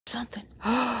something.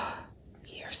 Oh,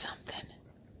 hear something.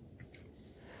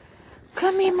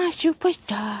 Come here, my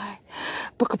superstar.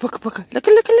 Booka, booka, booka. Look.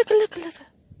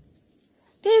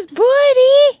 There's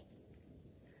Buddy.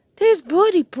 There's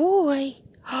Buddy boy.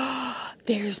 Oh,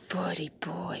 there's Buddy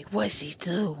boy. What's he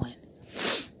doing?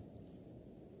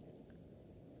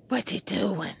 What's he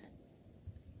doing?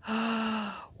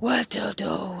 Oh, what you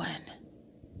doing?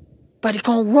 Buddy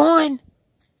gonna run?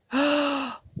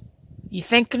 Oh, you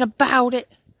thinking about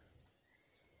it?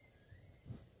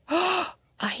 Oh,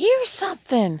 I hear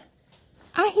something.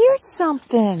 I hear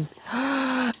something.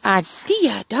 I see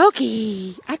a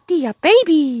doggy. I see a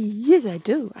baby. Yes, I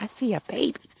do. I see a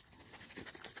baby.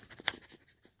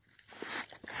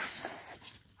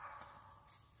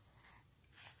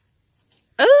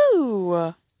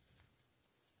 Ooh.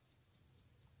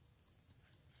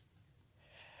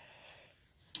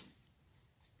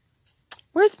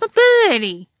 Where's my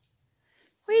buddy?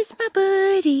 Where's my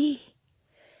buddy?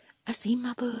 I see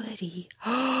my buddy.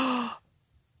 Oh.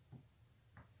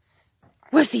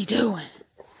 What's he doing?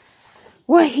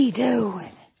 What he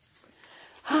doing?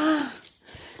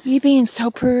 You being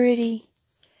so pretty.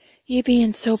 You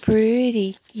being so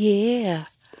pretty. Yeah.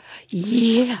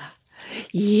 Yeah.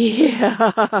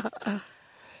 Yeah.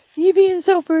 You being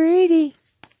so pretty.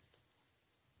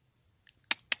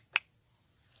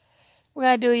 We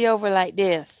gotta do you over like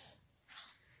this,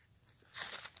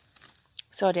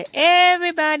 so that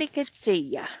everybody could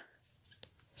see ya.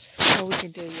 So we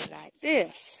can do you like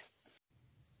this.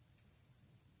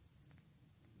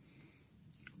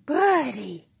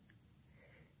 Buddy.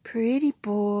 Pretty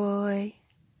boy.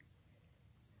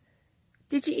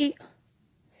 Did you eat?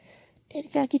 Daddy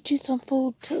gotta get you some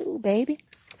food too, baby.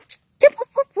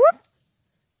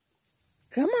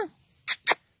 Come on.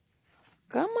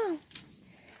 Come on.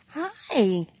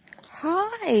 Hi.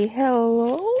 Hi.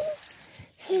 Hello.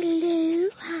 Hello.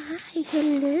 Hi.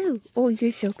 Hello. Oh,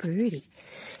 you're so pretty.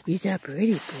 You're so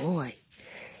pretty boy.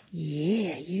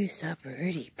 Yeah, you're so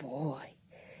pretty boy.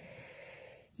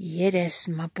 Yeah, that's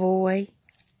my boy.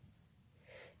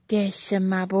 That's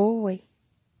my boy.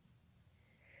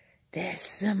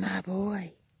 That's my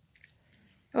boy.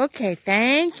 Okay,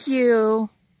 thank you.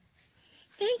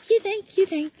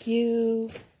 Thank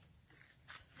you.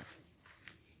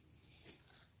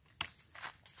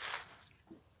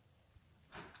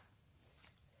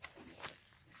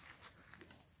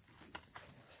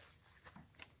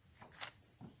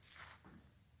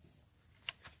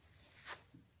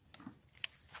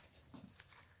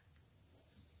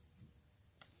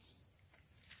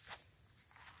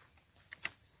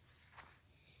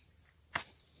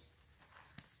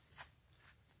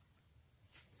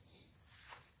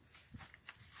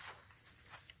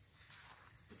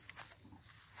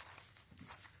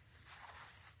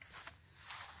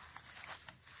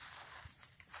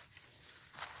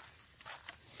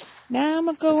 Now I'm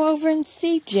going to go over and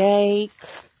see Jake.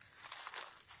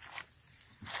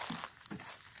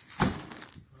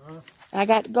 I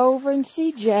got to go over and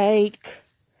see Jake.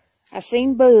 I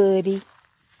seen Buddy.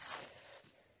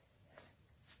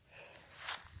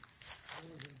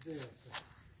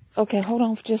 Okay, hold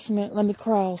on for just a minute. Let me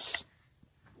cross.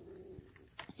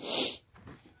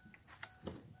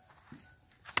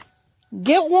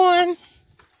 Get one.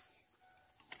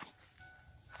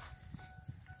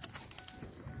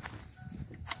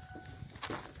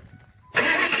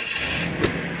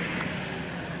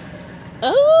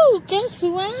 Oh, guess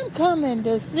who I'm coming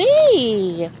to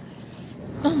see?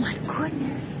 Oh my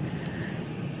goodness.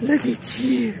 Look at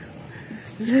you.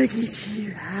 Look at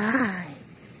you. Hi.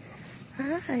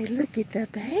 Hi, look at the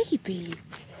baby.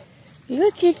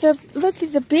 Look at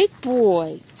the big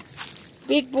boy.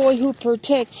 Big boy who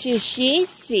protects your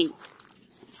shissy.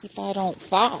 If I don't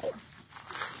fall.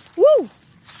 Woo!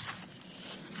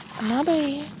 My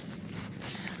bad.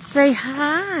 Say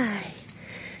hi.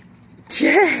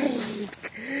 Jake.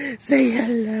 Say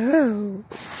hello.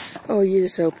 Oh, you're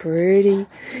so pretty.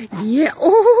 Yeah.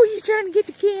 Oh, you're trying to get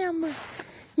the camera.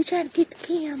 You're trying to get the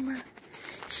camera.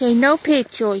 Say no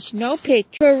pictures. No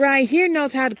picture. Right here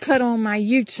knows how to cut on my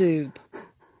YouTube.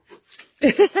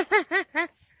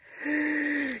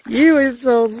 You was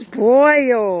so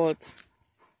spoiled.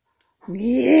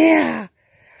 Yeah.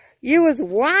 You was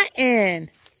wanting.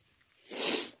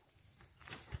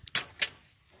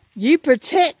 You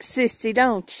protect Sissy,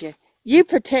 don't you? You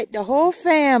protect the whole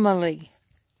family.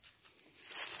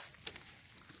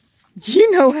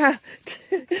 You know how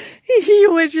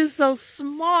you were just so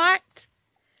smart.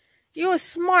 You're a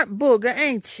smart booger,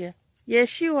 ain't you?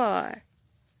 Yes, you are.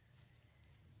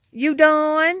 You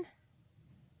done?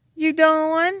 You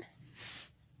done?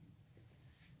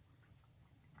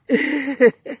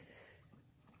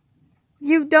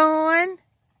 You doing?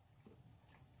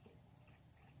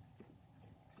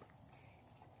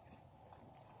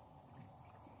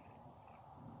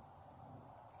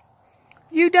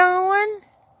 You doing?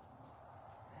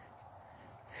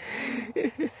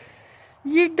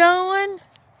 You doing?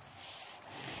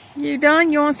 You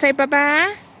done? You want to say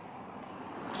bye-bye?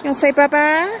 You want to say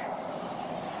bye-bye?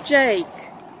 Jake,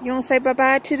 you want to say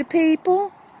bye-bye to the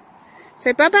people?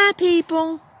 Say bye-bye,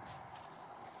 people.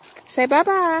 Say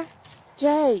bye-bye.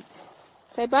 Jake,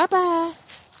 say bye-bye.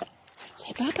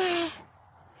 Say bye-bye.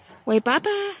 Wait,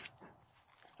 bye-bye.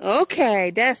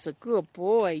 Okay, that's a good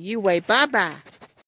boy. You wait bye-bye.